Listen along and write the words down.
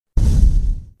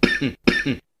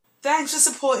Thanks for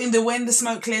supporting the When the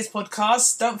Smoke Clears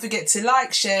podcast. Don't forget to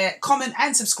like, share, comment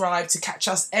and subscribe to catch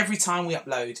us every time we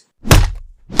upload.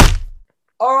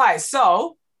 All right,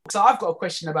 so I've got a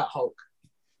question about Hulk.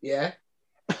 Yeah.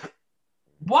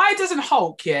 Why doesn't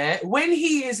Hulk, when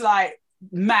he is like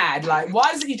mad, like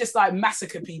why doesn't he just like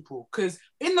massacre people? Because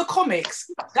in the comics,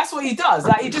 that's what he does.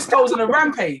 Like he just goes on a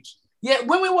rampage. Yet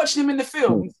when we're watching him in the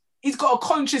film, he's got a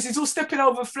conscience. He's all stepping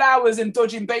over flowers and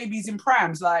dodging babies in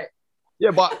prams. Like, yeah,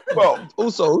 but well,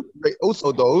 also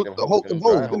though, the Hulk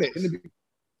evolved, didn't it? In the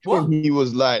beginning, he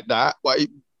was like that, but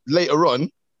later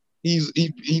on, he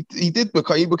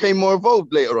became more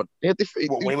evolved later on. When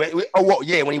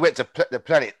he went to the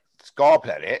planet Scar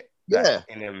Planet. Yeah,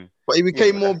 but he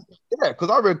became more. Yeah,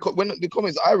 because I read when the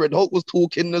comics I read, Hulk was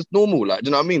talking as normal, like, do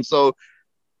you know what I mean? So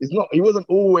it's not. He wasn't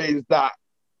always that.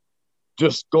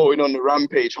 Just going on the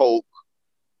rampage Hulk.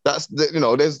 That's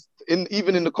there's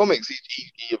even in the comics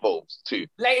he evolves too.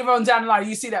 Later on down the line,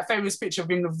 you see that famous picture of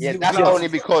him. Yeah, that's only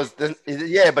because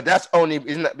but that's only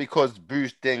isn't that because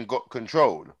Bruce then got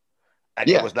control, and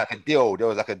it was like a deal. There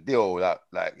was like a deal that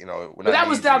But that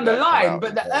was down the line.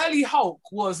 But the early Hulk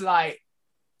was like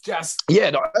just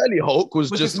the early Hulk was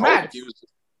just mad. He was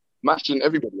smashing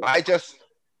everybody. I just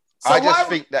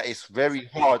think that it's very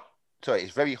hard. Sorry,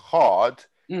 it's very hard.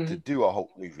 To do a Hulk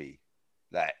movie,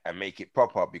 like, and make it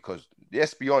proper, because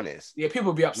let's be honest,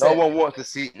 people be upset. No one wants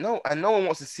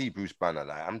to see Bruce Banner.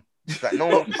 Like, I'm just like, no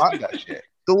one wants to see that shit.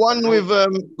 The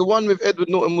one with Edward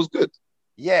Norton was good.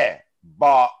 Yeah,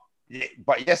 but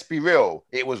let's be real,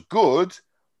 it was good,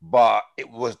 but it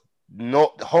was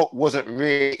not. Hulk wasn't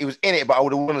really. It was in it, but I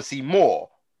would want to see more.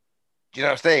 Do you know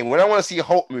what I'm saying? When I want to see a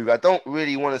Hulk movie, I don't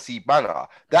really want to see Banner.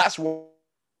 That's what.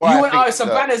 So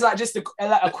Banner's like just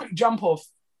a quick jump off.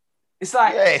 It's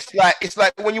like it's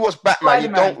like when you watch Batman, you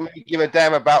don't really give a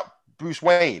damn about Bruce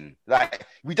Wayne. Like,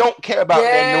 we don't care about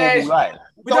their normal life.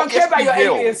 We don't care about your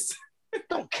alias.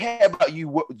 Don't care about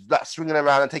you like swinging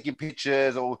around and taking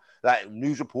pictures, or like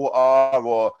news reporter,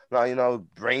 or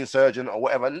brain surgeon or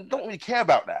whatever. Don't really care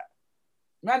about that.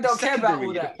 Man, don't care about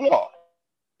all that.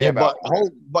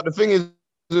 But the thing is,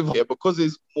 because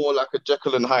it's more like a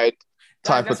Jekyll and Hyde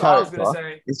type of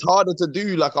character, it's harder to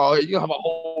do. Like, you have a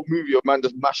whole movie of man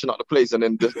just mashing up the place, and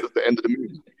then this is the end of the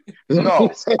movie.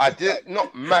 No, I did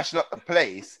not mashing up the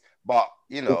place, but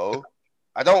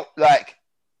I don't like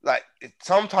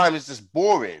sometimes it's just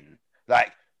boring.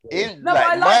 Like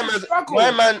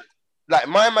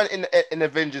my man in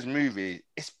Avengers movie,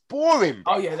 it's boring.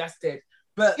 Bro. Oh yeah, that's dead.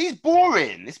 But he's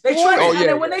boring. It's boring. And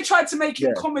then when they tried to make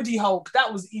him comedy Hulk,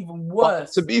 that was even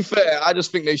worse. But to be fair, I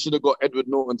just think they should have got Edward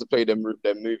Norton to play them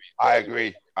movie. I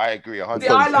agree. 100%.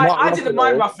 I didn't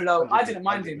mind Ruffalo. I didn't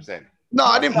mind him. No,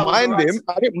 I didn't mind him.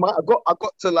 I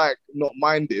got to like not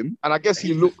mind him, and I guess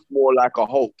he looks more like a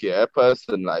Hulk,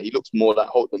 person. Like, he looks more like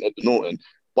Hulk than Edward Norton.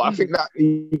 But I think that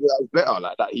he was better.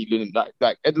 Like that, he didn't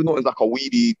like Edward Norton's like a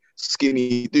weedy,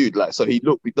 skinny dude. Like, so he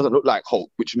doesn't look like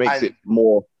Hulk, which makes it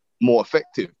more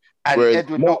effective. And whereas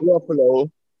Mark Ruffalo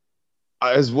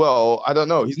as well, I don't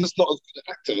know. He's just not as good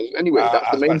an actor. Anyway,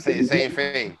 that's the main thing. The same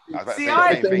thing. Not the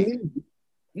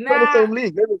same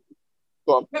league.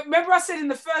 Remember I said in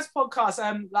the first podcast,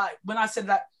 like when I said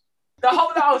that the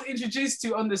Hulk that I was introduced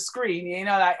to on the screen,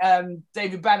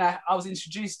 David Banner, I was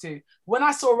introduced to. When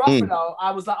I saw Ruffalo,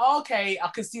 I was like, okay, I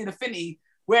can see an affinity.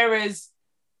 Whereas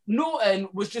Norton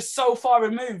was just so far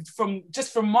removed from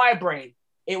my brain.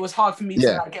 It was hard for me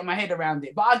to get my head around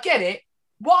it. But I get it.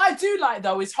 What I do like,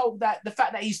 though, is the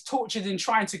fact that he's tortured and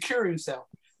trying to cure himself.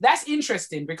 That's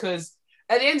interesting, because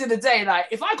at the end of the day, like,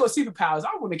 if I got superpowers,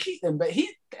 I want to keep them. But the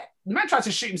man tried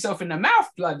to shoot himself in the mouth,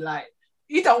 blood. Like,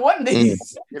 he don't want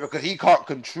these. Yeah, because he can't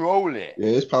control it.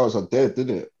 Yeah, his powers are dead,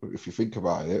 didn't it? If you think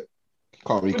about it. He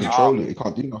can't really control it. He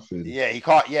can't do nothing. Yeah, he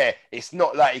can't. Yeah, it's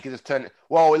not like he can just turn it.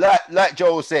 Well, like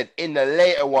Joel said, in the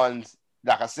later ones,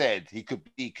 like I said, he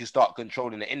could start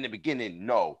controlling it. In the beginning,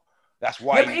 no. That's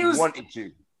why he wanted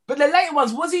to. But the later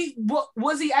ones, was he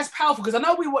as powerful? Because I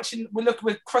know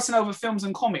we're crossing over films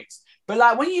and comics. But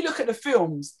like when you look at the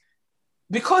films,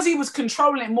 because he was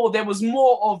controlling it more, there was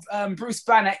more of Bruce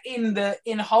Banner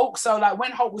in Hulk. So like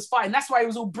when Hulk was fighting, that's why he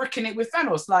was all bricking it with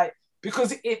Thanos. Like,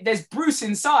 because there's Bruce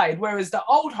inside, whereas the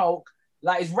old Hulk,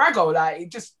 like, is Rago.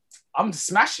 Like, I'm just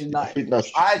smashing. Like,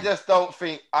 I just don't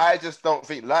think.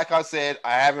 Like I said,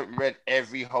 I haven't read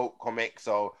every Hulk comic,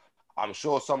 so I'm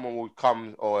sure someone will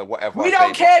come or whatever. We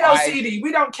don't care, though, CD.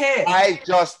 We don't care. I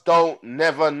just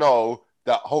never know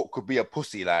that Hulk could be a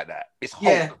pussy like that. It's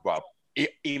Hulk, bro.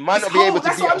 He might not be able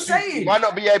to be up. He might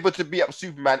not be able to be up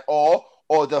Superman, or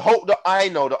the Hulk that I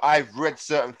know, that I've read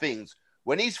certain things.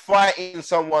 When he's fighting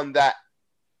someone that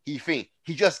he thinks,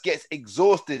 he just gets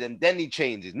exhausted and then he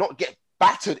changes, not get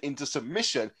battered into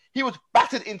submission. He was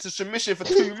battered into submission for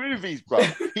 2 movies, bro.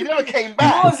 He never came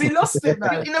back. He lost it,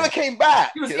 man. He never came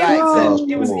back. He was impotent.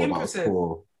 He was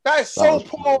impotent. That is so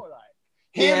poor. Like,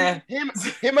 him and him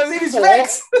and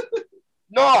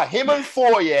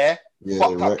Thor,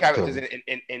 fucked up characters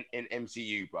in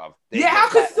MCU, bro. How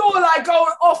could Thor like go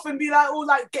off and be like all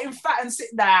like getting fat and sit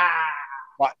there?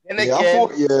 But then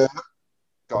again,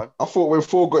 I thought when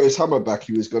Thor got his hammer back,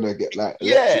 he was gonna get like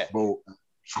electric bolt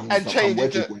and change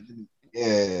it.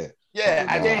 It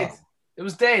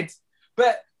was dead.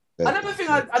 But another thing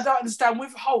I don't understand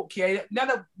with Hulk, now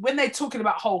that when they're talking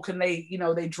about Hulk and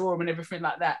they draw him and everything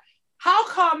like that, how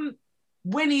come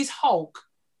when he's Hulk,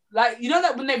 like, you know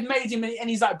that when they've made him and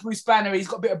he's like Bruce Banner, he's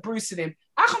got a bit of Bruce in him,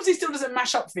 how comes he still doesn't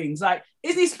mash up things? Like,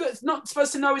 isn't he not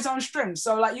supposed to know his own strength?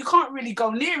 So, like, you can't really go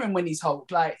near him when he's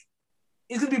Hulk. Like,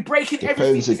 he's going to be breaking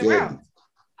everything he's around.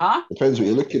 Huh? Depends what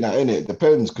you're looking at, innit?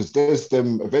 Depends, because there's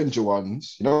them Avenger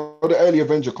ones. You know, the early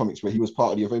Avenger comics where he was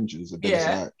part of the Avengers, and then it's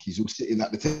like he's all sitting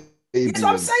at the table. That's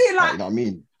what I'm saying. Like, you know what I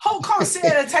mean? Hulk can't sit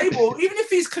at a table, even if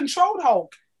he's controlled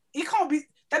Hulk. He can't be.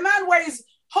 The man weighs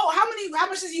Hulk. How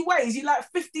much does he weigh? Is he like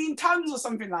 15 tons or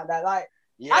something like that? Like,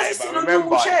 how's he sitting on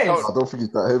normal chairs? I don't think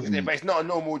he's that heavy. But it's not a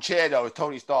normal chair though. It's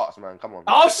Tony Stark's, man. Come on.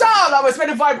 Oh, shut up! That was made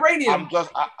of vibranium.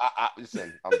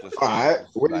 Listen. Alright,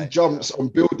 when he jumps on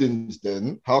buildings,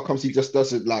 then how comes he just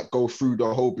doesn't like go through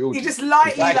the whole building? He just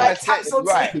lightly taps on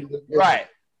right.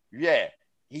 Yeah.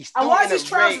 He's and why is his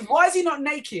trousers? Why is he not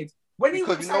naked? When he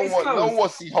because no one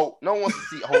wants to see Hulk. No one wants to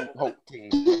see Hulk team.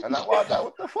 And like,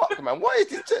 what the fuck, man? Why is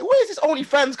this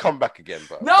OnlyFans come back again,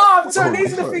 bro? No, I'm sorry.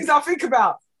 These are the things I think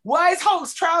about. Why is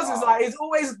Hulk's trousers like? He's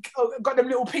always got them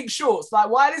little pink shorts. Like,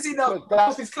 why does he not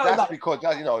put his clothes? That's because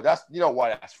that's why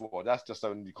that's for. That's just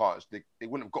something you can't. They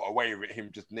wouldn't have got away with him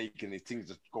just naked and his things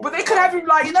just. But they could have him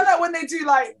like, you know that when they do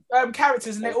like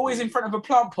characters and they're always in front of a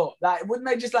plant pot. Like, wouldn't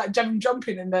they just like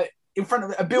jumping in front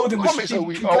of a building? What comics are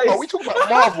we talking about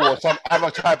Marvel or some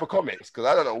other type of comics? Because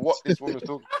I don't know what this woman's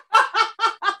talking about.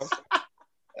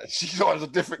 She's on a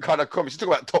different kind of comics. She's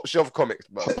talking about top shelf comics,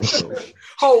 bro.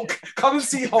 Hulk, come and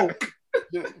see Hulk.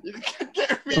 You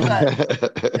get me,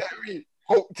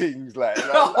 Hulk things, like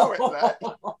Hulk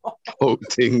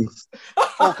things.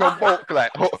 Hulk and bulk,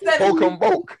 like Hulk and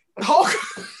bulk. Hulk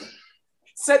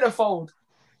centerfold.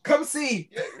 Come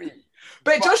see.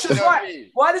 But Josh is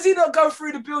right. Why does he not go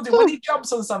through the building when he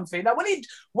jumps on something? Like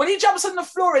when he jumps on the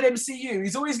floor in MCU,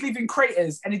 he's always leaving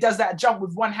craters, and he does that jump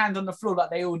with one hand on the floor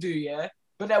like they all do, yeah.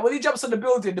 But then when he jumps on the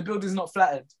building's not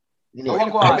flattened. You know, in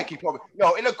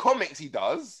the comics he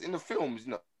does. In the films,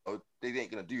 they ain't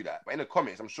gonna do that. But in the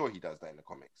comics, I'm sure he does that in the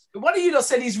comics. But one of you lot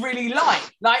said he's really light.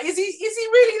 Like, is he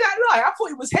really that light? I thought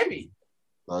he was heavy.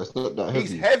 No, it's not that heavy.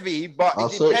 He's heavy, but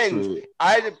it depends.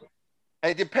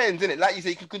 It depends, innit? Like you say,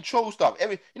 you can control stuff.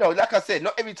 Like I said,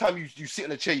 not every time you sit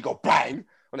on a chair, you go bang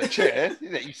on a chair.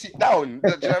 You sit down. Do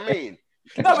you know what I mean?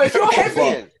 No, but if you're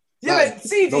heavy, no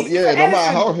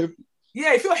matter how heavy.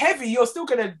 Yeah, if you're heavy, you're still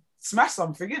gonna smash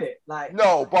something, innit? Like,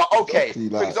 no, but okay. Exactly,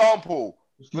 like, for example,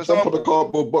 jump on the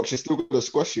cardboard box, you're still gonna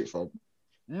squash it, fam.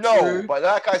 No, true. But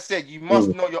like I said, you must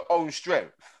know your own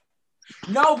strength.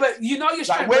 No, but you know your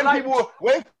strength.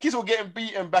 When kids were getting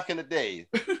beaten back in the day,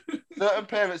 certain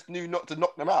parents knew not to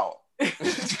knock them out.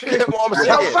 Get what I'm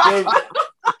saying?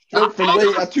 Strength and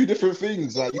weight are two different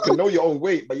things. Like, you can know your own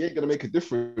weight, but you ain't gonna make a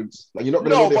difference. Like, you're not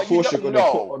gonna know the force you're gonna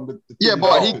put on the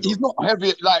but he's not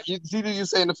heavy. Like, you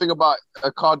saying the thing about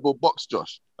a cardboard box,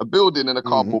 Josh. A building in a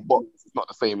cardboard box is not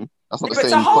the same. That's not the same.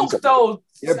 It's a Hulk, though.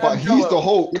 Yeah, but he's the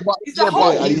Hulk.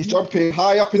 And he's jumping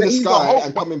high up in the sky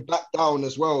and coming back down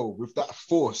as well with that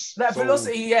force. That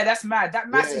velocity, that's mad. That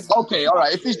massive. Yeah. Okay, all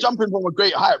right. If he's jumping from a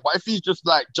great height, but if he's just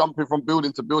like jumping from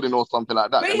building to building or something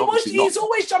like that, but he's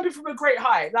always jumping from a great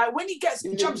height. Like when he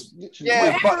jumps,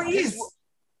 wherever he is.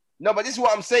 No, but this is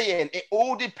what I'm saying. It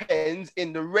all depends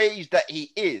in the range that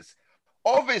he is.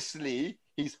 Obviously,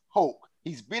 he's Hulk.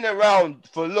 He's been around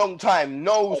for a long time,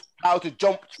 knows how to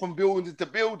jump from building to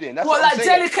building. That's what I'm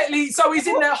saying. Delicately, so he's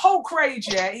in the Hulk rage,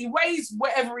 yeah? He weighs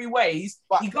whatever he weighs.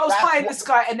 But he goes high in the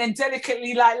sky and then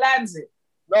delicately like lands it.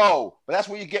 No, but that's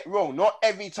where you get wrong. Not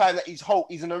every time that he's Hulk,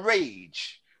 he's in a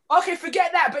rage. Okay,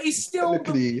 forget that, but he's still...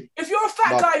 If you're a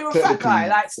fat guy, you're a fat guy.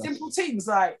 Like, simple things,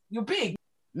 like, you're big.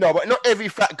 No, but not every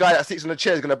fat guy that sits on a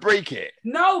chair is going to break it.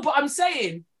 No, but I'm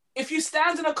saying... If you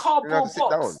stand in a cardboard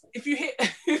box, if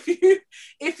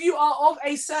you are of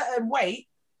a certain weight,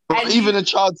 but even a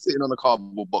child sitting on a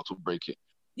cardboard box will break it.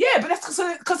 Yeah, but that's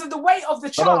because of the weight of the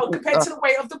child compared to the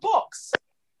weight of the box.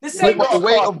 The same the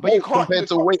weight of both compared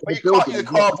to the weight of the building.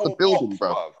 The building,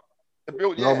 bro. The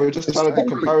build, No, we're just trying to do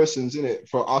comparisons, innit?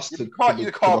 For us to can't use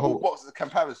a cardboard box as a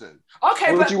comparison.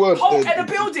 Okay, but Hulk and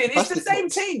a building is the same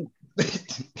thing.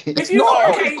 If you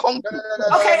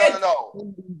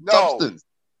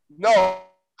No.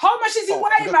 How much is he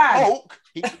weigh, man? Hulk,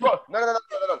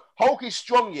 no. Hulk is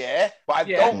strong, yeah, but I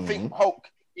don't think Hulk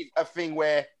is a thing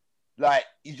where like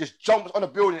he just jumps on a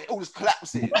building and it all just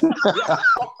collapses. That's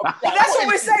what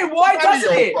we're saying. Why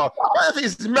doesn't it? I think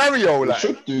it's Mario. Like. It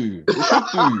should do. But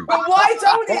why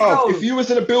don't it though? If you was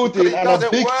in a building and a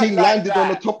big thing landed on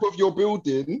the top of your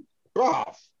building,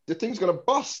 bruv, the thing's gonna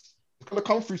bust. It's gonna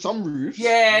come through some roofs.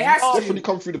 Yeah, it has to. Definitely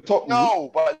come through the top roof.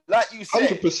 No, but like you said,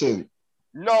 100%.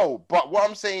 No, but what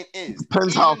I'm saying is...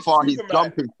 Depends how far he's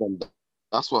jumping from.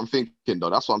 That's what I'm thinking, though.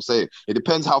 That's what I'm saying. It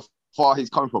depends how far he's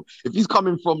coming from. If he's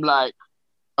coming from, like,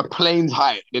 a plane's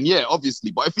height, then yeah,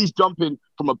 obviously. But if he's jumping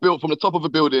from the top of a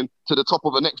building to the top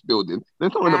of the next building, then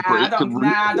it's not going to break.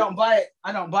 I don't buy it.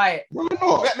 I don't buy it. Why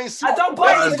not? That means I don't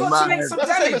buy it. He's got to make some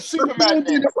damage. Superman.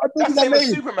 That's the same as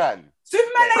Superman.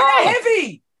 Superman ain't that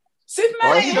heavy.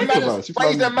 Superman ain't he's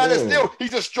the man of steel.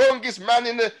 He's the strongest man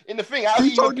in the thing.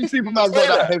 Who told you Superman's not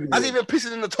that heavy? How's he even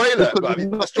pissing in the toilet? He's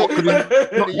the strongest man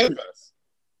in the universe.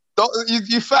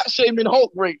 You fat shaming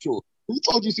Hulk, Rachel. Who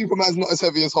told you Superman's not as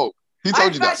heavy as Hulk? Who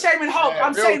told you that? I'm fat shaming Hulk.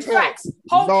 I'm saying facts.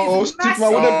 Hulk is massive.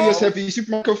 Superman wouldn't be as heavy.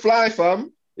 Superman can fly,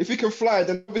 fam. If he can fly,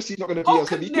 then obviously he's not going to be as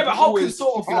heavy. Yeah, but Hulk can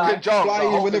sort of fly.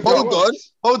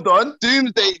 Hold on.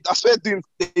 Doomsday. I swear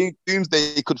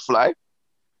Doomsday could fly.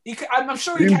 I'm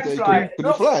sure he can fly. Could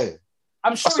he fly?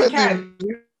 I'm sure he can. Who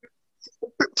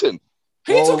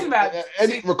are you talking about?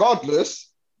 Regardless,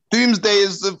 Doomsday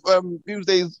is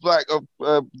like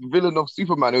a villain of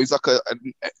Superman. He's like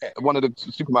one of the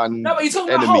Superman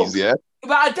enemies. Yeah,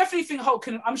 but I definitely think Hulk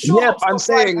can. I'm sure. Yeah, I'm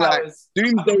saying like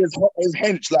Doomsday is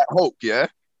hench like Hulk. Yeah.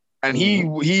 And he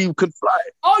could fly.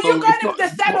 Oh, so you're going to the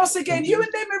Thanos again. You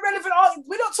and them irrelevant.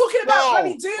 We're not talking about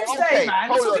bloody Doomsday, man.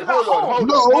 We're talking about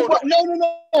Hulk.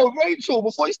 No, Rachel,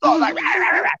 before you start like,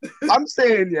 I'm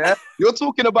saying, yeah, you're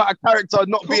talking about a character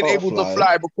not being able to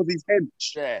fly because he's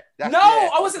hench.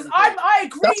 I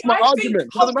agree. That's my argument.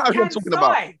 It doesn't matter who I'm talking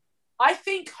about. I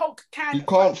think Hulk can. He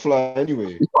can't fly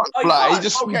anyway. He can't fly. He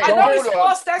just. I know he's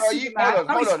fast. That's Superman.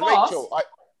 Hold on,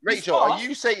 Rachel. Are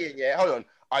you saying? Yeah, hold on.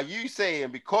 Are you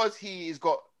saying because he's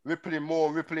got rippling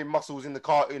muscles in the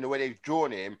cartoon, the way they've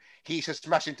drawn him, he should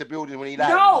smash into buildings when he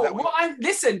lands? No,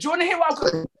 listen, do you want to hear what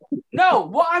I'm going? No,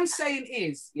 what I'm saying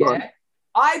is,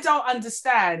 I don't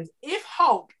understand if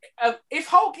Hulk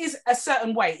is a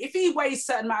certain weight, if he weighs a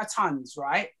certain amount of tons,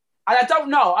 right? And I don't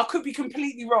know, I could be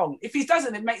completely wrong. If he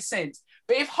doesn't, it makes sense.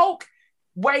 But if Hulk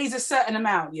weighs a certain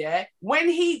amount, when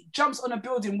he jumps on a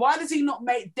building, why does he not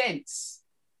make dents?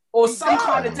 Or some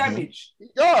kind of damage. He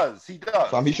does. He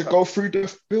should go through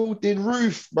the building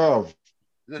roof, bruv.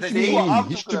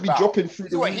 He should be dropping through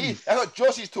the roof. That's what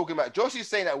Josh is talking about. Josh is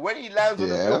saying that when he lands on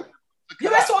the building,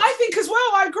 that's what I think as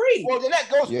well. I agree. Well, then that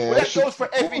goes for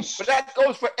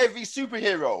every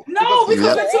superhero. No,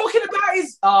 because we're talking about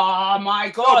his. Oh my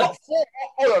god!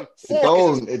 Hold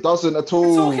on. It doesn't at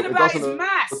all. We're talking about his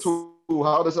mass.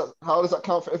 How does that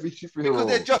count for every superhero? Because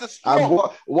they're just as strong. And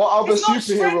what other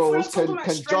superheroes can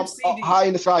jump up high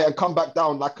in the sky and come back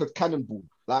down like a cannonball?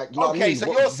 Like, you know what I mean?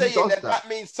 So you're saying that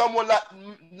means someone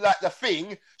like the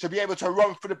Thing should be able to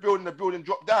run through the building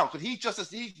drop down because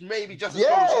he's maybe just as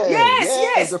strong.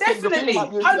 Yes, definitely,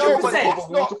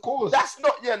 100%. Of course. That's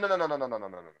not. Yeah, no.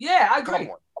 Yeah, I agree.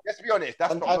 Come on. Let's be honest.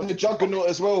 That's not. And the Juggernaut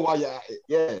as well. While you're at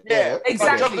it. Yeah,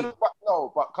 exactly.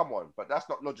 But come on. But that's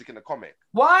not logic in the comic.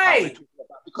 Why?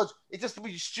 Because it's just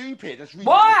really stupid. It's really,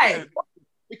 why?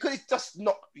 Because it's just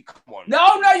not. Come on.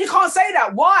 No, you can't say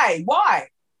that. Why?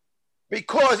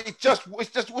 Because it just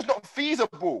was not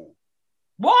feasible.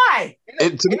 Why?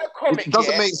 It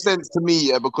doesn't make sense to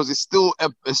me, because it's still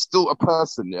a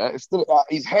person, It's still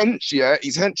he's hench,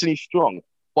 he's hench and he's strong.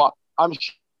 But I'm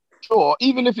sure,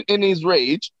 even if in his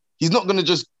rage, he's not gonna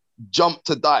just jump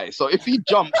to die. So if he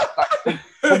jumps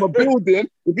from a building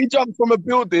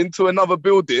to another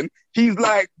building, he's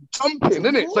like jumping,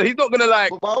 isn't it? So he's not gonna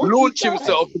launch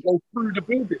himself to go through the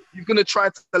building. He's gonna try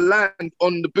to land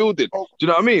on the building. Do you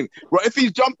know what I mean? Right?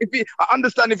 I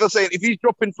understand if you're saying if he's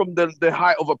dropping from the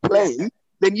height of a plane,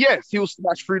 then yes, he'll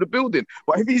smash through the building.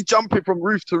 But if he's jumping from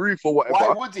roof to roof or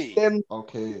whatever, why would he? Then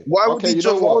why would he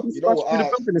jump? Why would he smash through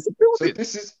the building? It's a building.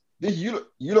 So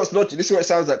you lot's logic. This is what it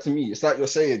sounds like to me. It's like you're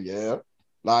saying,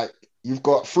 like you've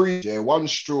got three,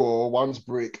 one's straw, one's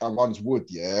brick, and one's wood,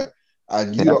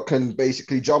 and you lot can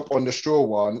basically jump on the straw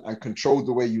one and control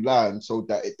the way you land so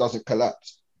that it doesn't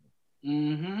collapse.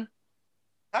 Mm-hmm.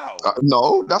 How?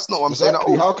 No, that's not what I'm saying at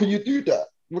all. How can you do that?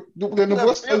 then the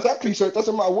worst, exactly. So it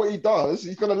doesn't matter what he does,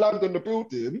 he's gonna land on the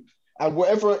building, and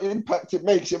whatever impact it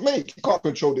makes. You can't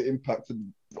control the impact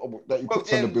that he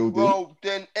puts on the building. Well,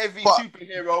 then every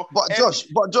superhero.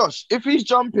 But Josh, if he's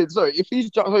jumping,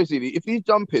 if he's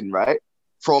jumping right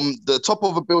from the top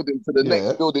of a building to the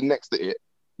next building next to it,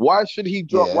 why should he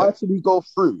drop? Yeah. Why should he go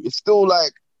through? It's still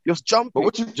like just jumping.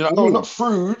 But not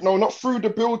through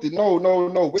the building.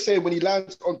 No. We're saying when he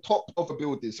lands on top of a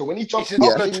building. So when he jumps up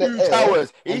in the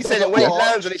towers, he said that when he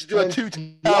lands on it, he should do a 2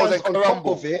 towers and on top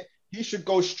of it. He should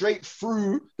go straight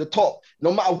through the top.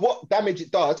 No matter what damage it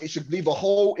does, it should leave a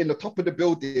hole in the top of the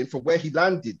building from where he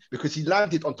landed, because he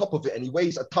landed on top of it and he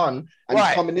weighs a ton and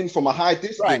he's coming in from a high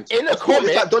distance. Right. In the comic,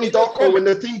 it's like Donnie Darko when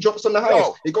the thing drops on the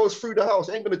house, it goes through the house.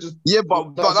 It ain't gonna just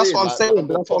but that's what I'm saying.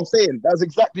 That's what I'm saying. That's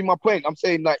exactly my point. I'm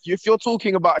saying like if you're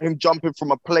talking about him jumping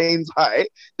from a plane's height,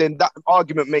 then that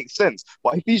argument makes sense.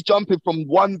 But if he's jumping from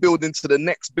one building to the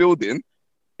next building,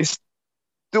 he's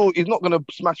not going to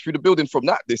smash through the building from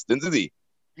that distance, is he?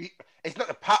 It's not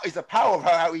the power. It's the power of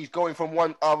how he's going from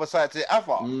one other side to the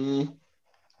other.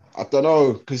 I don't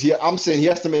know, because I'm saying he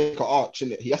has to make an arch,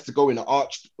 innit? He has to go in an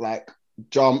arch, like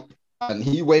jump, and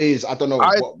he weighs. I don't know.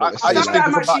 I don't know how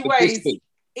much he weighs.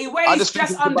 He weighs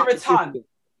just under a ton.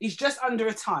 He's just under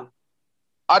a ton.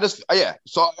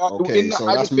 So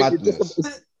that's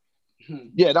madness.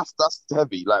 Yeah, that's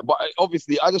heavy. Like, but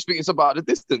obviously, I just think it's about the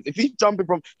distance. If he's jumping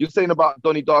from, you're saying about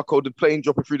Donnie Darko, the plane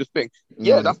dropping through the thing.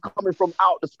 Yeah, that's coming from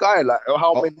out the sky. Like,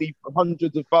 how many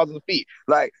hundreds of thousands of feet?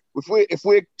 Like, if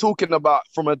we're talking about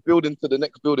from a building to the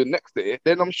next building next to it,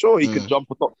 then I'm sure he could jump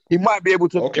on top. He might be able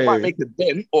to. He might make a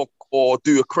dent or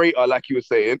do a crater, like you were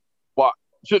saying, but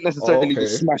shouldn't necessarily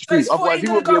just smash through. Otherwise, he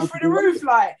would go through the roof.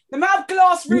 Like the amount of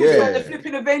glass roofs where the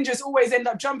flipping Avengers always end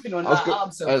up jumping on.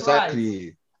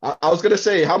 Exactly. I was gonna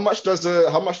say, how much does a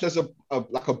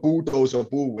bulldozer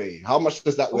ball weigh? How much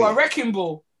does that weigh? A wrecking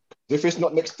ball. If it's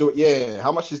not next to it,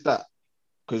 how much is that?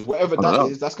 Because whatever that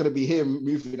is, that's gonna be him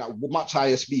moving at much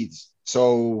higher speeds.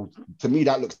 So to me,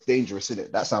 that looks dangerous, isn't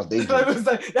it? That sounds dangerous.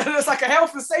 That looks like a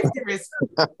health and safety risk.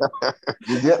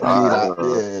 You get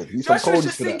me? Joshua's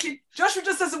just thinking. Joshua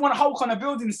just doesn't want to Hulk on a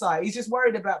building site. He's just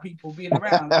worried about people being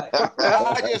around. Like.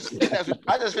 I just think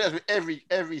that's with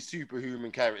every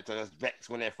superhuman character that's vexed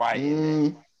when they're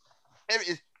fighting. Do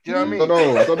you know what I mean? I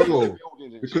don't know.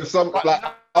 Because some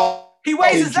he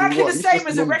weighs exactly the same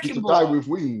as a wrecking ball. Guy with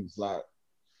wings, like.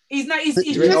 He's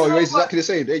just over. Exactly the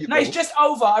same. There you go. He's just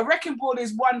over. A wrecking ball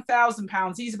is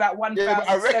 £1,000. He's about 1,000. Yeah,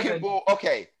 a wrecking ball.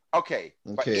 Okay.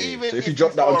 But even so if you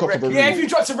drop that on top of a roof, if you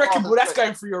drop a wrecking ball, that's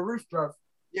going through your roof, bro.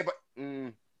 Yeah, but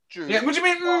true. Yeah, what do you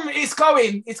mean? It's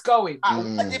going. It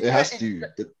has to.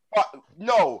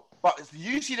 But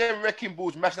you see them wrecking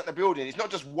balls mashing up the building. It's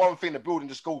not just one thing. The building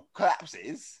just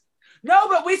collapses. No,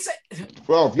 but we say...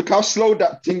 Bro, look how slow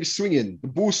that thing's swinging. The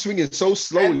ball's swinging so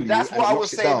slowly. And that's what I was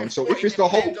saying. So if it's the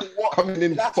Hulk coming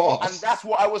in fast... And that's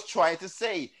what I was trying to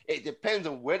say. It depends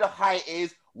on where the height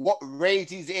is, what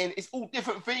rate he's in. It's all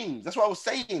different things. That's what I was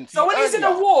saying. So when he's in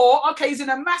a war, he's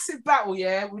in a massive battle,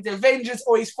 with the Avengers,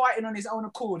 or he's fighting on his own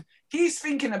accord. He's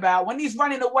thinking about, when he's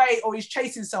running away or he's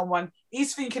chasing someone,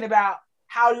 he's thinking about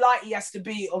how light he has to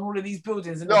be on all of these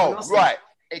buildings. Right.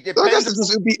 It depends. It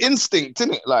would be instinct,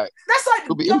 isn't it? Like that's like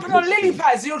jumping on lily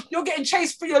pads. You're getting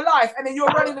chased for your life, and then you're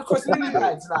running across lily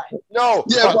pads. Like going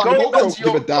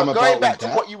back to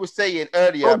what you were saying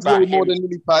earlier about more than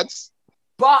lily pads.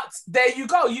 But there you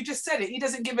go. You just said it. He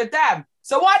doesn't give a damn.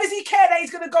 So why does he care that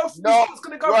he's going to go?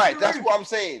 Right. That's what I'm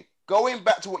saying. Going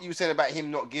back to what you were saying about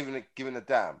him not giving a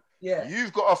damn. Yeah.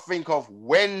 You've got to think of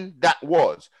when that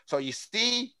was. So you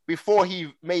see, before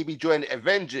he maybe joined the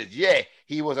Avengers,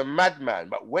 he was a madman.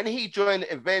 But when he joined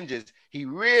the Avengers, he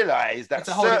realized that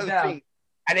certain things,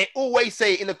 and they always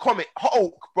say in the comic,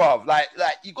 Hulk, bruv, like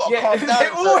you got to calm down. They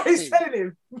always telling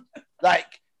him.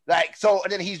 So,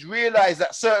 and then he's realized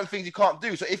that certain things he can't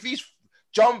do. So if he's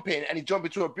jumping and he's jumping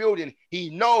to a building,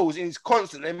 he knows and he's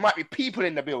constant there might be people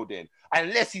in the building.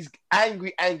 Unless he's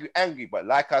angry. But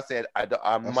like I said,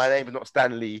 my name is not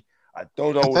Stan Lee. I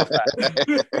don't know all of that. I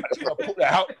just want to put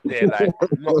that out there. Like,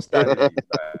 I'm not Stan Lee.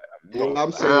 What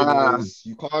I'm saying is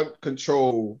you can't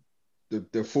control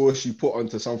the force you put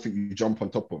onto something you jump on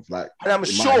top of. Like, and I'm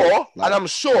sure.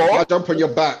 If I jump on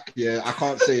your back, I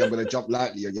can't say I'm going to jump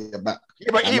lightly on your back.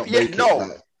 But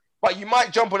you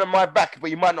might jump on my back, but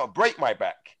you might not break my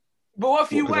back. But what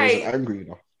if you wait? Angry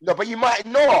enough. No, but you might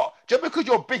not. Just because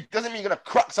you're big doesn't mean you're gonna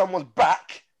crack someone's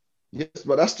back. Yes,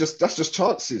 but that's just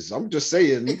chances. I'm just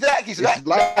saying. Exactly. So it's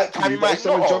likely that if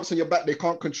someone jumps on your back, they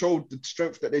can't control the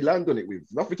strength that they land on it with.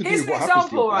 Nothing to do with what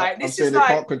happens to you. Right? I'm saying they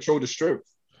can't control the strength.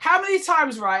 How many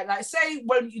times, right? Like, say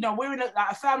when we're in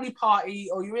a family party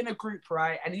or you're in a group,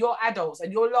 right? And you're adults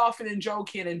and you're laughing and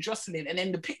joking and jostling, and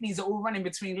then the picnics are all running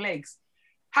between legs.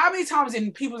 How many times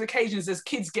in people's occasions does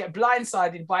kids get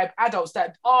blindsided by adults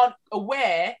that aren't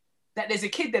aware that there's a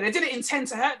kid there? They didn't intend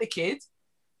to hurt the kid,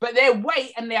 but their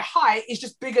weight and their height is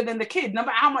just bigger than the kid. No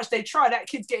matter how much they try, that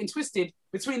kid's getting twisted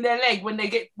between their leg when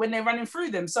they're running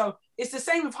through them. So it's the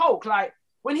same with Hulk. Like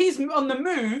when he's on the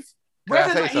move,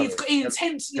 whether or not he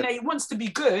intends, he wants to be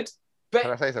good. But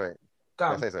can I say something?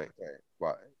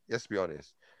 Right, let's be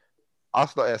honest. I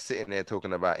started sitting there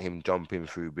talking about him jumping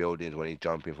through buildings when he's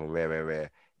jumping from rare.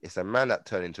 It's a man that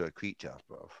turned into a creature,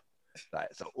 bro. Like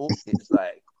it's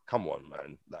like, come on,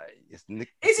 man. Like it's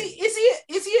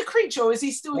is he a creature or is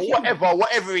he still human?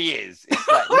 Whatever he is. It's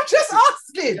like, I'm just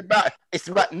asking. It's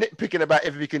about nitpicking about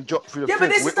if he can drop through the but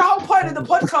this is the whole point of the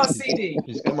podcast, CD.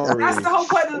 That's the whole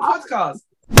point of the podcast.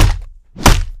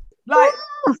 Like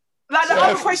the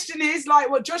other question is like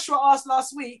what Joshua asked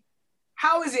last week.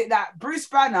 How is it that Bruce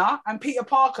Banner and Peter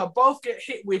Parker both get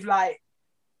hit with like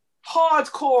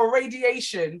hardcore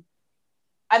radiation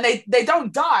and they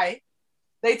don't die,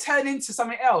 they turn into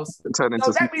something else? So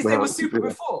that means they were super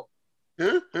before.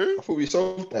 I thought we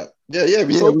solved that. Yeah,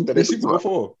 we solved that. They're super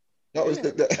before. That was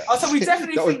so we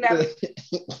definitely think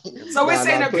that. So we're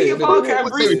saying that Peter Parker and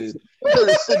Bruce. We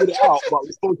figured it out, but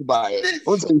we spoke about it.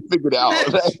 Once we figured it out.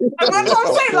 That's what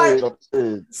I'm saying.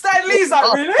 Like, Stan Lee's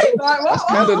like, really? Like, what? That's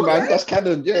canon, man. That's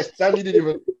canon. Yes, Stan Lee didn't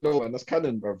even know, man. That's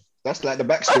canon, bro. That's like the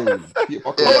backstory.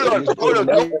 Hold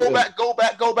on. Go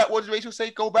back. What did Rachel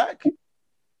say? Go back.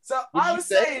 So I was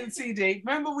saying, CD,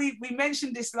 remember we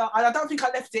mentioned this, and I don't think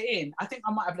I left it in. I think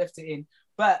I might have left it in.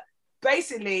 But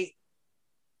basically,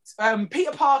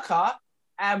 Peter Parker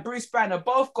and Bruce Banner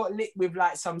both got lit with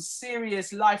like some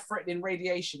serious life-threatening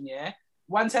radiation, yeah?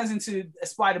 One turns into a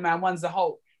Spider-Man, one's the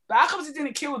Hulk. But how come it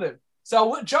didn't kill them? So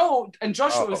what Joel and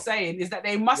Joshua were saying is that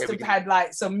they must have had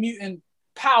like some mutant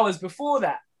powers before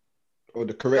that. Or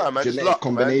the correct genetic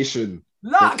combination.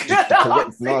 Luck.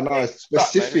 No, it's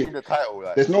specific. The title,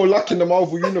 like. There's no luck in the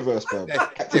Marvel universe, bro.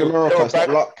 Captain America, it's not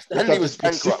luck. Stanley was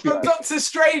bankrupt. From Doctor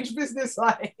Strange business,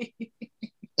 like.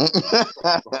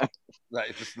 Like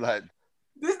it's just like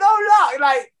there's no luck.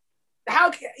 Like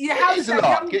how is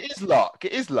luck? It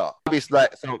is luck. It's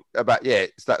like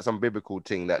it's like some biblical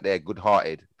thing that they're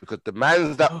good-hearted because the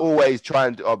mans that always try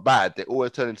and are bad, they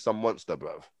always turn into some monster,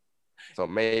 bro. So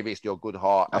maybe it's your good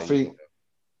heart. I think.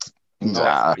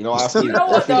 I think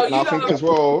as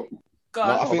well.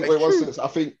 I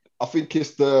think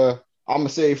it's the. I'm gonna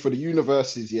say for the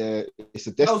universes, it's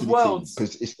a destiny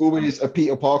because it's always a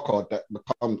Peter Parker that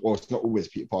becomes, or it's not always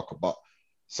Peter Parker, but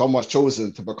someone's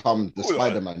chosen to become the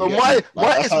Spider-Man. But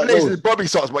my explanation is Bobby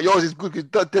Socks, but yours is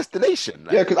good destination.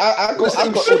 Like. Yeah, because I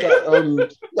got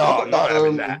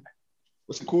that.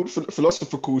 What's it called?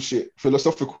 Philosophical shit. So,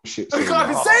 you can't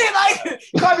even say it like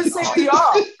you can't even say what you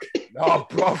are. No,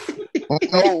 bro.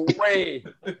 No way.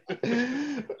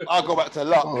 I'll go back to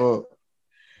luck.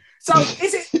 So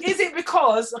is it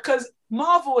because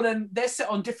Marvel and they're set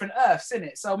on different Earths, isn't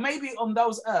it? So maybe on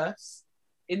those Earths,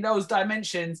 in those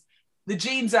dimensions, the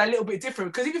genes are a little bit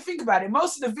different. Because if you think about it,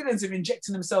 most of the villains are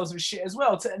injecting themselves with shit as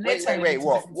well. Wait,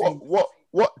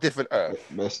 what different Earth?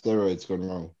 The steroids gone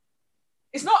wrong.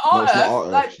 It's not our Earth.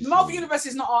 Like Marvel Universe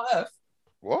is not our Earth.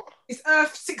 What? It's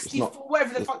Earth 64,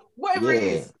 whatever the fuck, whatever it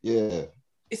is. Yeah.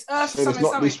 It's Earth so something.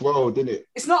 It's not this world, isn't it?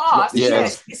 It's not us.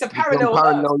 It's a parallel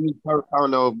world.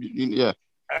 Parallel world.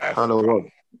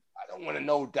 I don't want to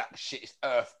know that shit is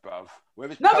Earth, bruv.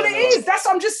 No, but it is. That's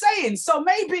what I'm just saying. So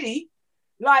maybe,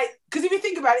 like, because if you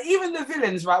think about it, even the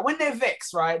villains, right, when they're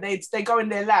vexed, right, they go in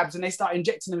their labs and they start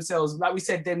injecting themselves, like we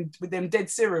said, with them dead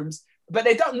serums. But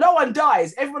no one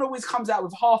dies. Everyone always comes out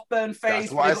with half-burned face.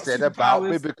 That's what I said about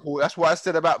biblical. That's what I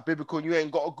said about biblical. You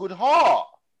ain't got a good heart.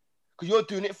 Because you're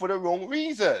doing it for the wrong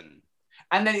reason.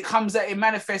 And then it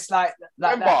manifests like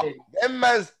remember, that.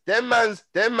 Them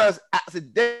man's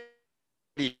accidentally.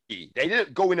 They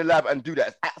didn't go in the lab and do that.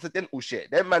 It's accidental shit.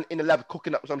 Them man in the lab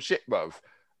cooking up some shit, bruv.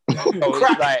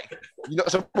 It's like, you're not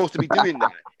supposed to be doing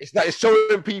that. It's like it's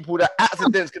showing people that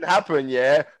accidents can happen,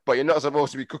 but you're not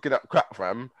supposed to be cooking up crack,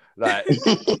 fam. Like,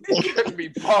 it can be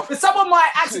puffed. But someone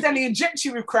might accidentally inject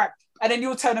you with crack and then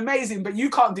you'll turn amazing, but you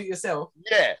can't do it yourself.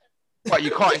 Yeah. But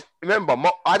you can't remember.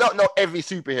 I don't know every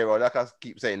superhero. Like I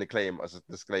keep saying, as a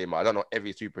disclaimer, I don't know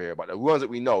every superhero, but the ones that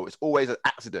we know, it's always an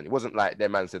accident. It wasn't like their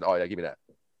man said, "Oh yeah, give me that."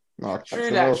 No, Captain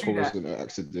America wasn't an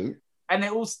accident. And they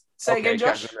all say again,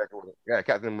 Josh.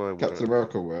 Captain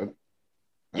America weren't.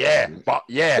 Yeah, but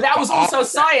that was also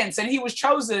science, and he was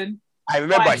chosen I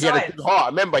remember he had a good heart. I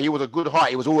remember he was a good heart.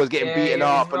 He was always getting beaten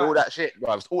up and all that shit,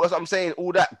 bruv. That's what I'm saying.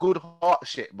 All that good heart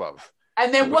shit, bruv.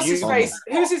 And then what's his face?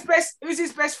 Who's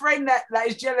his best friend that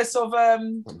is jealous of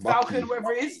Falcon,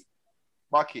 whatever it is?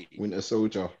 Bucky. Winter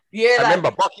Soldier. Yeah. I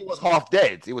remember Bucky was half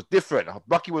dead. It was different.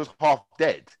 Bucky was half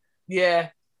dead. Yeah.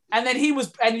 And then he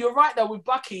was, and you're right though, with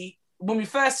Bucky, when we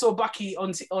first saw Bucky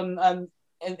on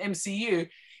MCU,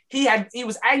 he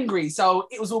was angry, so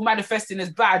it was all manifesting as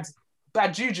bad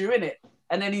juju, innit?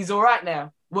 And then he's all right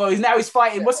now. Well, he's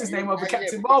fighting. What's his name over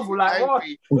Captain Marvel? Like, what?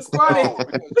 What's going on?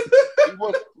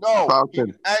 He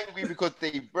was angry because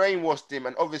they brainwashed him,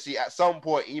 and obviously at some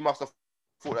point he must have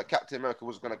thought that Captain America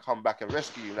was going to come back and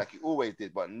rescue him like he always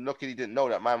did. But luckily, he didn't know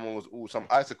that man was all some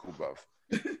icicle, bruv.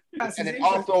 And then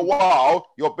after a while,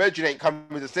 your bedroom ain't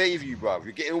coming to save you, bruv.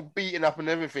 You're getting all beaten up and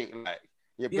everything. Like,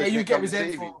 you get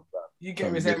resentful. You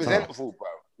get resentful, bro.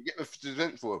 You get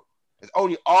resentful. It's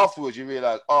only afterwards you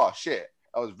realize, oh shit,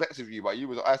 I was vexed with you, but you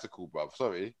was an icicle, bruv.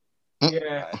 Sorry.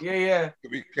 Yeah.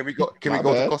 Can we go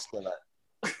to Costa, like?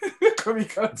 Can we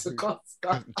go to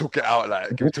Costa? Took it out,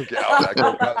 like. Can we took it out, like?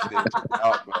 Go back to it, took it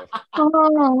out,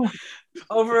 bro.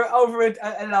 Over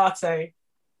a latte.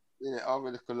 Yeah, over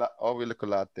a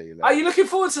latte. Like. Are you looking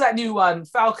forward to that new one,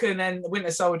 Falcon and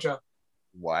Winter Soldier?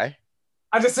 Why?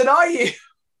 I just said, are you?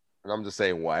 And I'm just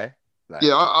saying, why? Like,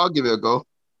 yeah, I'll give it a go.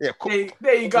 Yeah, cool.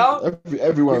 There you go.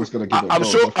 Everyone's gonna give it a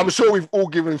go. I'm sure we've all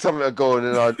given something a go in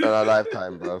our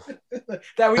lifetime, bro.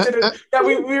 that we didn't. That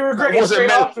we regret it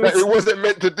straight afterwards. It wasn't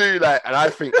meant to do, like, and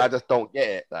I think I just don't get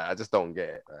it. Like, I just don't get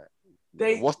it.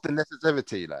 Like, what's the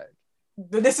necessity, like?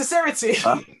 The necessity.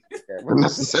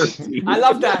 Necessity. I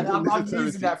love that. I'm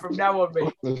using that from now on,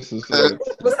 mate. What's the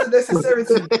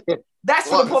necessity? That's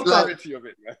for the podcast. Of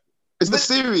it, man. It's the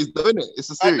series, though, isn't it?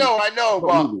 It's a series. I know,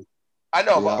 but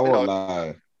I won't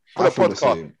lie. For the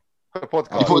podcast.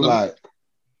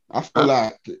 I feel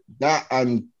like that,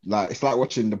 and like it's like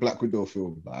watching the Black Widow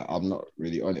film. Like, I'm not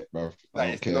really on it, bro. I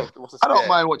don't care. I don't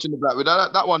mind watching the Black Widow.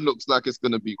 That one looks like it's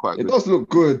gonna be quite good. It does look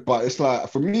good, but it's like,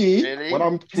 for me, when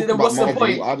I'm talking about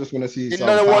Marvel, I just want to see some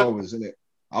powers, innit?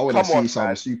 I want to see some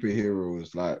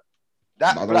superheroes. Like,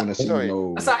 I don't want to see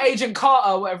no. It's like Agent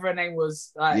Carter, whatever her name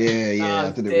was. Like, yeah.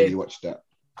 I didn't really watch that.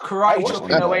 Karate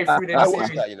chopping away through the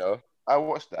series. That, you know. I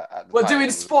watched that. Doing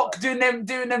Spock, doing them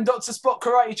Dr. Spock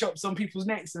karate chops on people's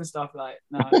necks and stuff, like.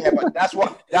 No. Yeah, but that's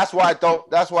why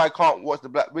I can't watch the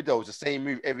Black Widow. It's the same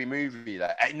move every movie.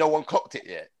 Like, ain't no one clocked it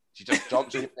yet. She just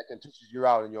jumps in your neck and touches you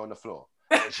out, and you're on the floor.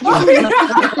 MMA.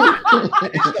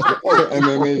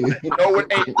 No one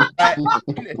ain't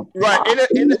right in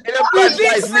a bad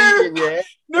guys meeting,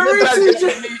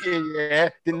 yeah.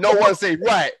 Did no one say,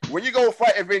 right, when you go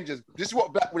fight Avengers, this is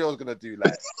what Black Widow is gonna do?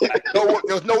 Like there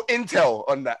was no intel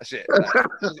on that shit. Like,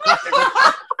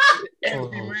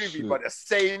 every movie, but the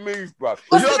same move, bro.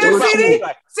 What's the move, CD?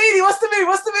 CD, what's the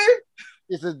move?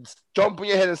 It's a jump on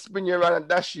your head and spin you around and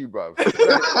dash you, bro. With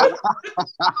her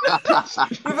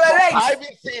legs.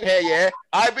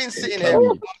 I've been sitting here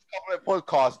for a couple of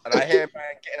podcasts, and I hear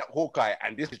man getting up Hawkeye,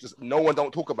 and this is just no one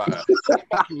don't talk about her. It's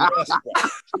fucking worse, bro.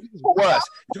 It's worse.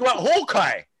 You talk about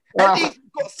Hawkeye, and he's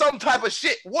got some type of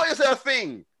shit. What is her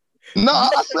thing? No, I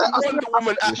Wonder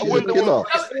Woman.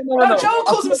 No, Joel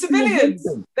calls them civilians.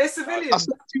 They're civilians. I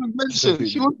swear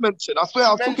she was mentioned. I swear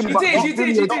I was talking about. You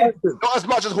did. Not as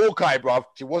much as Hawkeye, bro.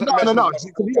 She wasn't. No. Because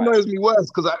he annoys me worse.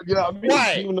 Because you know what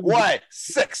I mean. Why?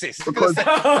 Sexist. Because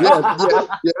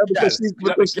because she's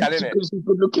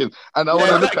good looking, and I want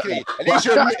to look at her. At least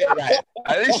you admit it, right?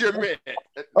 At least you admit it.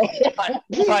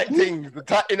 Tight things.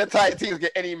 In the tight things,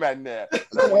 get any man there.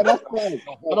 Yeah, that's fine.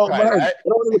 I don't mind. I don't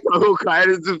want to look at Hawkeye.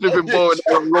 It's just different ball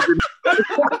and Robin.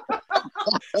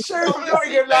 Sheriff of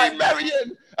Nottingham, like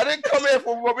Marion. I didn't come here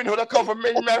for Robin Hood. I come for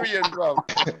Main Marion, bro.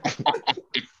 That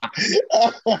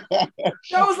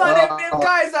was like them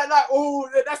guys that like, oh,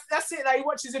 that's it. Like he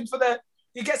watches him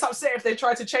he gets upset if they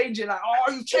try to change it. Like,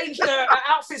 oh, you changed the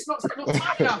outfit's not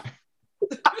tight enough.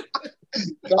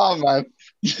 No, man.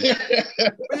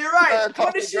 But you're right.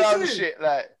 What did she do? Shit,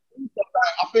 like.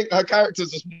 I think her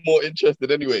character's just more interested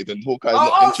anyway than Hawkeye's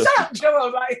not interested. Shut up,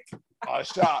 Joel, like. Oh,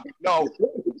 shut up. No.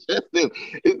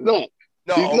 It's not.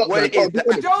 No, wait,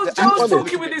 Joel's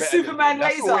talking with his Superman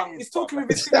laser. He's talking with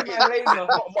his Superman laser.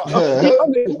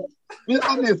 Be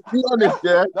honest,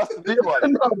 yeah. That's the big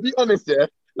one. No, be honest, yeah.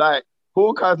 Like,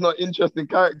 Hawkeye's not an interesting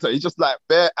character. He's just like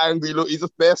bare angry look. He's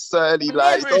just bare surly.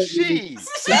 Like, where is she?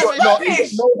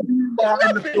 Rubbish,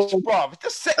 bruv. It's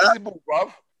just sexable,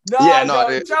 bruv. No,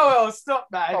 Joel, stop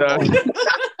that.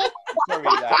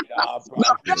 storyline.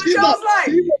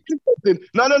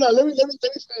 No. Let me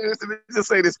just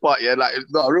say this part. Yeah, like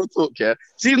no real talk. Yeah,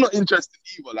 she's not interested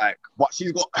either. Like, but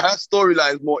she's got her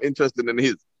storyline is more interesting than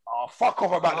his. Oh, fuck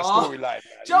off about the storyline.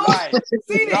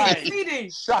 CD.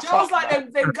 Joe's like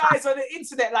them guys on the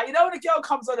internet. Like, you know when a girl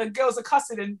comes on and girls are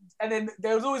cussing and then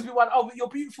there's always be one, oh, but you're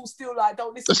beautiful still. Like,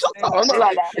 don't listen to them. I'm not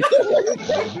like that.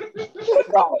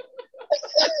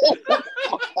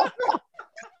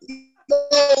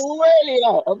 No way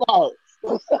about.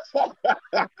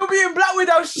 You'll be in Black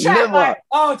Widow's chat. Never. Like,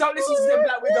 oh, don't listen to them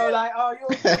Black Widow. Like, oh,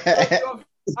 you're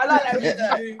I like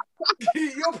that.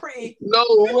 You're pretty. No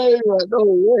way, man. No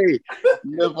way.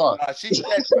 Never. She's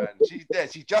dead, man. She's dead.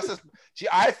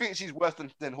 I think she's worse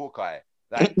than Hawkeye.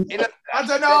 Like, I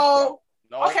don't know.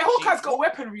 No, okay, Hawkeye's got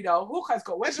weaponry though. Hawkeye's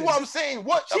got weapons. This is what I'm saying.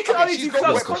 What? She can only do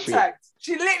close contact.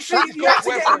 She literally, you have to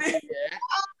get in there.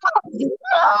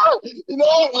 You know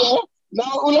what, yeah?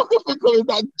 Now all I can think of is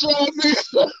that jersey.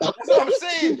 That's what I'm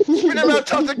saying. Spin around,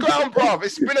 touch the ground, bruv.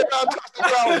 It's spin around, touch the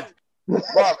ground.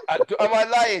 Bruv, am I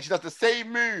lying? She does the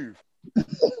same move.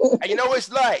 And you know what it's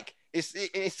like?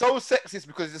 It's so sexist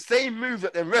because it's the same move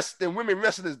that them women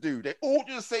wrestlers do. They all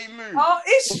do the same move. Oh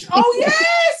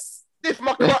yes! Stiff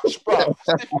my crotch, bro.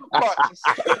 Stiff my crotch.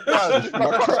 Stiff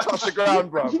my crotch touch the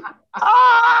ground, bro.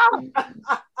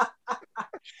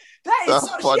 That is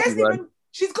so funny,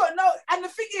 she's got no, and the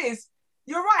thing is,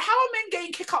 you're right, how are men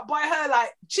getting kicked up by her? Like,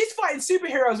 she's fighting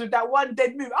superheroes with that one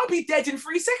dead move. I'll be dead in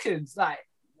 3 seconds. Like,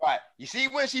 right. You see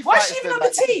when she why fights, is she even on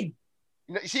the team?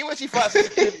 You see when she fights a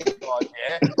security guard,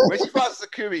 yeah? When she fights a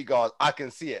security guard, I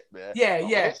can see it, man. Yeah.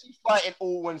 When she's fighting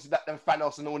all ones that them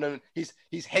Thanos and all them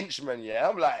his henchmen, yeah.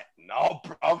 I'm like, no,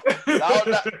 bro.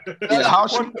 How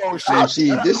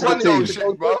she this is the thing,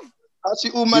 shit, bro. How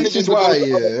she all manages? This is why,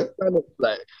 yeah.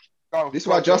 Like, this is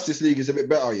why Justice League is a bit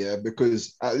better, yeah,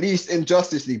 because at least in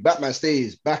Justice League, Batman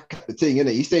stays back at the thing,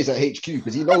 innit? He stays at HQ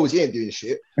because he knows he ain't doing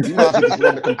shit. He knows he can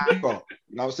run the computer.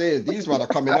 You know what I'm saying? These men are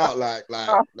coming out like,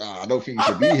 nah, I don't think you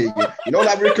should be here. You know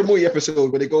that Rick and Morty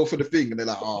episode where they go for the thing and they're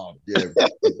like, oh, yeah,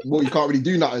 well, you can't really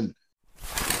do nothing.